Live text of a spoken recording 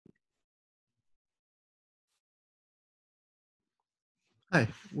Hi,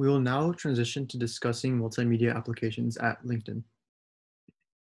 we will now transition to discussing multimedia applications at LinkedIn.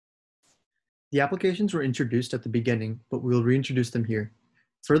 The applications were introduced at the beginning, but we will reintroduce them here.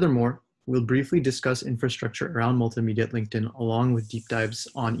 Furthermore, we'll briefly discuss infrastructure around multimedia at LinkedIn along with deep dives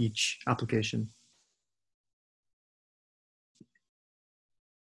on each application.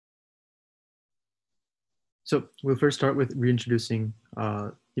 So we'll first start with reintroducing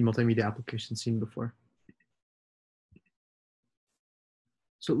the multimedia application seen before.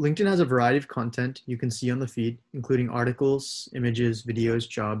 So LinkedIn has a variety of content you can see on the feed, including articles, images, videos,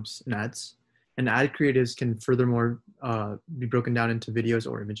 jobs, and ads. And ad creatives can furthermore be broken down into videos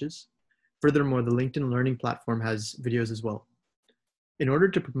or images. Furthermore, the LinkedIn Learning platform has videos as well. In order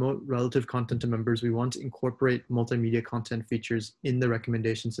to promote relative content to members, we want to incorporate multimedia content features in the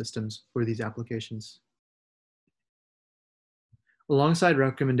recommendation systems for these applications. Alongside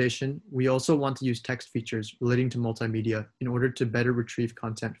recommendation, we also want to use text features relating to multimedia in order to better retrieve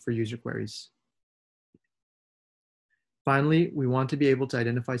content for user queries. Finally, we want to be able to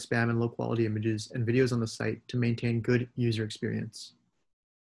identify spam and low-quality images and videos on the site to maintain good user experience.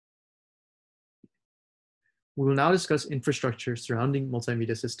 We will now discuss infrastructure surrounding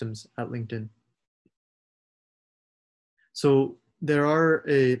multimedia systems at LinkedIn. So there are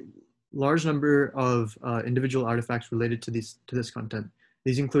a large number of individual artifacts related to this content.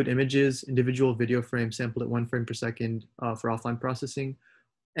 These include images, individual video frames sampled at 1 frame per second for offline processing,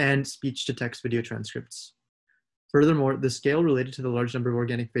 and speech-to-text video transcripts. Furthermore, the scale related to the large number of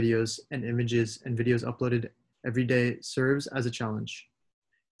organic videos and images and videos uploaded every day serves as a challenge.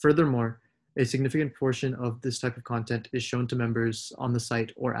 Furthermore, a significant portion of this type of content is shown to members on the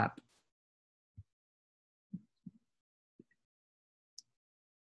site or app.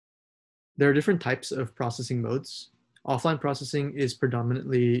 There are different types of processing modes. Offline processing is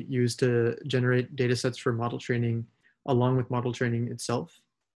predominantly used to generate datasets for model training along with model training itself.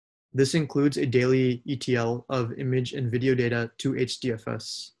 This includes a daily ETL of image and video data to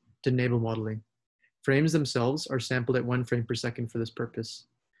HDFS to enable modeling. Frames themselves are sampled at 1 frame per second for this purpose.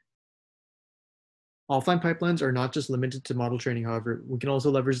 Offline pipelines are not just limited to model training, however. We can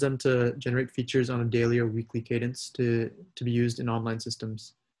also leverage them to generate features on a daily or weekly cadence to be used in online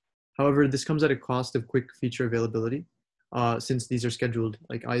systems. However, this comes at a cost of quick feature availability since these are scheduled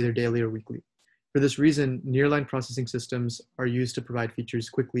like either daily or weekly. For this reason, nearline processing systems are used to provide features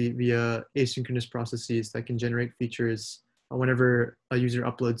quickly via asynchronous processes that can generate features whenever a user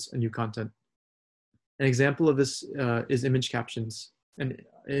uploads a new content. An example of this is image captions and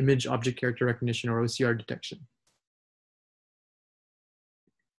image object character recognition or OCR detection.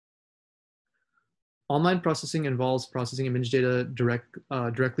 Online processing involves processing image data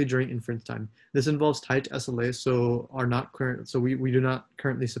directly during inference time. This involves tight SLAs, so we do not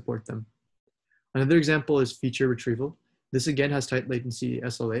currently support them. Another example is feature retrieval. This again has tight latency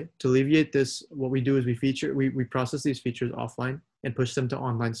SLA. To alleviate this, what we do is we process these features offline and push them to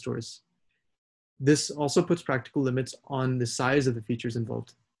online stores. This also puts practical limits on the size of the features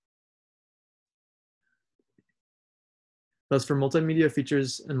involved. Thus, for multimedia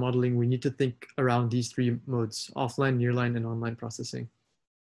features and modeling, we need to think around these three modes: offline, nearline, and online processing.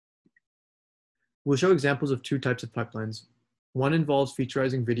 We'll show examples of two types of pipelines. One involves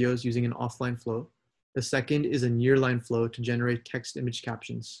featurizing videos using an offline flow. The second is a nearline flow to generate text image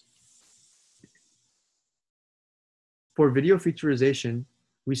captions. For video featurization,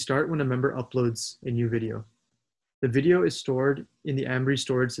 we start when a member uploads a new video. The video is stored in the Ambry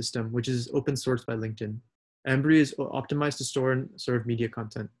storage system, which is open sourced by LinkedIn. Ambry is optimized to store and serve media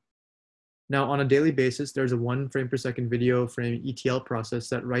content. Now, on a daily basis, there's a 1 frame per second video frame ETL process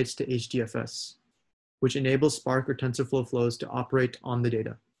that writes to HDFS, which enables Spark or TensorFlow flows to operate on the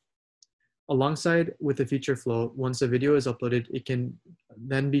data. Alongside with the feature flow, once a video is uploaded, it can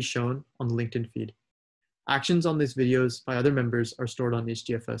then be shown on the LinkedIn feed. Actions on these videos by other members are stored on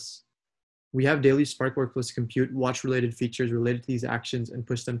HDFS. We have daily Spark workflows to compute watch-related features related to these actions and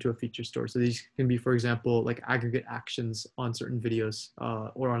push them to a feature store. So these can be, for example, like aggregate actions on certain videos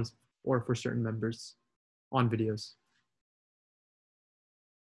or for certain members on videos.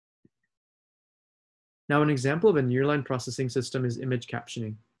 Now, an example of a nearline processing system is image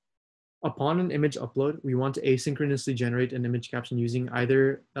captioning. Upon an image upload, we want to asynchronously generate an image caption using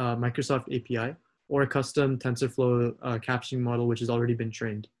either Microsoft API or a custom TensorFlow captioning model which has already been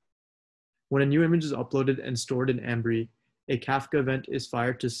trained. When a new image is uploaded and stored in Ambry, a Kafka event is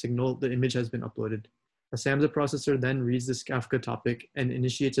fired to signal the image has been uploaded. A SAMZA processor then reads this Kafka topic and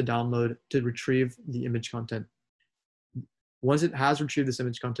initiates a download to retrieve the image content. Once it has retrieved this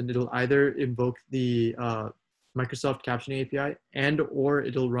image content, it'll either invoke the Microsoft Captioning API or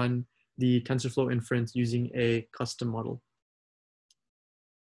it'll run the TensorFlow inference using a custom model.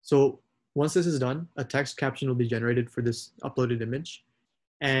 So once this is done, a text caption will be generated for this uploaded image.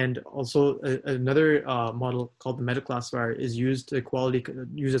 And also another model called the meta classifier is used as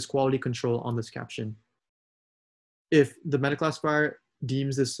quality control on this caption. If the meta classifier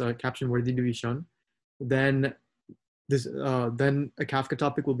deems this caption worthy to be shown, then then a Kafka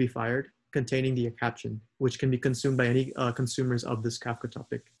topic will be fired containing the caption, which can be consumed by any consumers of this Kafka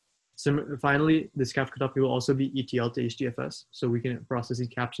topic. Finally, this Kafka topic will also be ETL to HDFS, so we can process these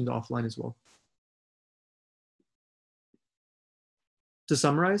captions offline as well. To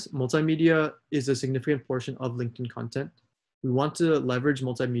summarize, multimedia is a significant portion of LinkedIn content. We want to leverage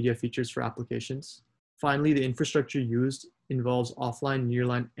multimedia features for applications. Finally, the infrastructure used involves offline,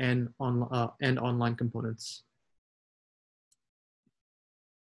 nearline, and online components.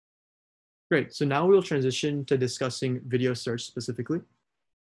 Great, so now we'll transition to discussing video search specifically.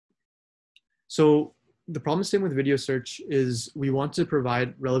 So the problem statement with video search is we want to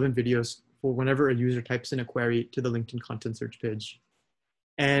provide relevant videos for whenever a user types in a query to the LinkedIn content search page.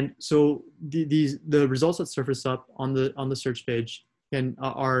 And so the results that surface up on the search page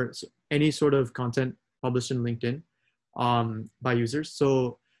are any sort of content published in LinkedIn by users.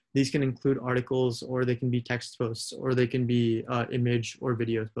 So these can include articles, or they can be text posts, or they can be image or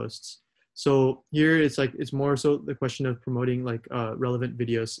video posts. So here it's more so the question of promoting relevant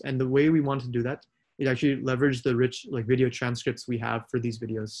videos. And the way we want to do that is actually leverage the rich video transcripts we have for these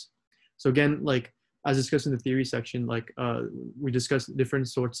videos. So again, as discussed in the theory section, we discussed different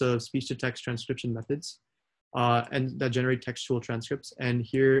sorts of speech-to-text transcription methods and that generate textual transcripts. And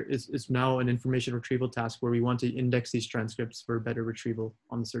here is now an information retrieval task where we want to index these transcripts for better retrieval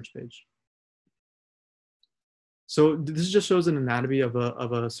on the search page. So this just shows an anatomy of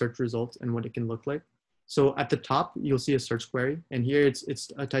a search result and what it can look like. So at the top, you'll see a search query. And here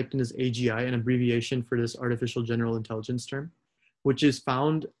it's typed in as AGI, an abbreviation for this artificial general intelligence term, which is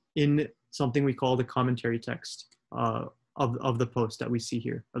found in something we call the commentary text of the post that we see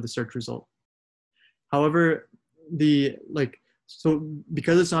here, of the search result. However, so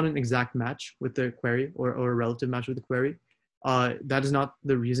because it's not an exact match with the query or a relative match with the query, that is not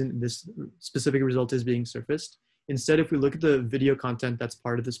the reason this specific result is being surfaced. Instead, if we look at the video content that's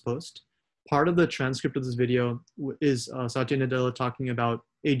part of this post, part of the transcript of this video is Satya Nadella talking about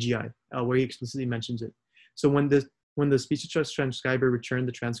AGI, where he explicitly mentions it. So when the speech-to-text transcriber returned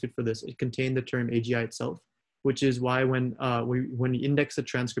the transcript for this, it contained the term AGI itself, which is why when we index the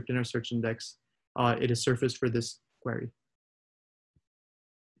transcript in our search index, it is surfaced for this query.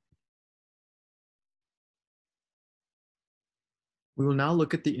 We will now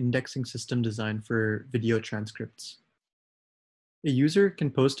look at the indexing system design for video transcripts. A user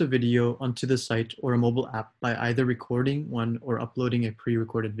can post a video onto the site or a mobile app by either recording one or uploading a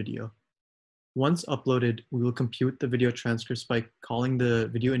pre-recorded video. Once uploaded, we will compute the video transcripts by calling the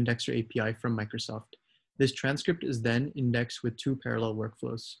Video Indexer API from Microsoft. This transcript is then indexed with two parallel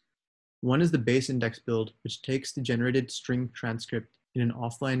workflows. One is the base index build, which takes the generated string transcript in an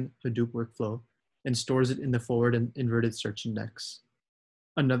offline Hadoop workflow and stores it in the forward and inverted search index.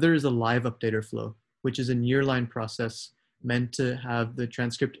 Another is a live updater flow, which is a nearline process meant to have the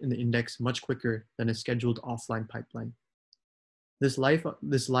transcript in the index much quicker than a scheduled offline pipeline. This live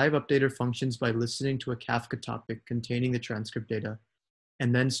updater functions by listening to a Kafka topic containing the transcript data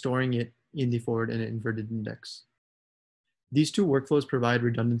and then storing it in the forward and inverted index. These two workflows provide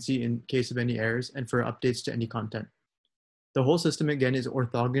redundancy in case of any errors and for updates to any content. The whole system, again, is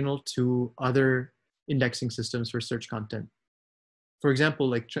orthogonal to other indexing systems for search content. For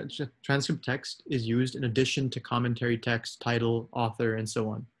example, transcript text is used in addition to commentary text, title, author, and so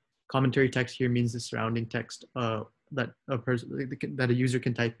on. Commentary text here means the surrounding text that a user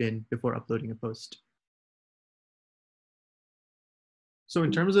can type in before uploading a post. So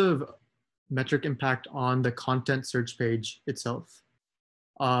in terms of metric impact on the content search page itself,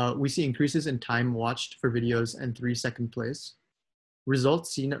 we see increases in time watched for videos and 3-second plays.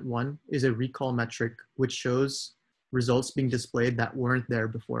 Results seen at 1 is a recall metric, which shows results being displayed that weren't there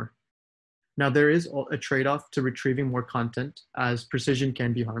before. Now, there is a trade-off to retrieving more content, as precision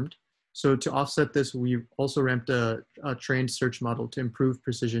can be harmed. So to offset this, we've also ramped a trained search model to improve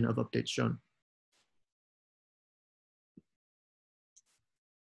precision of updates shown.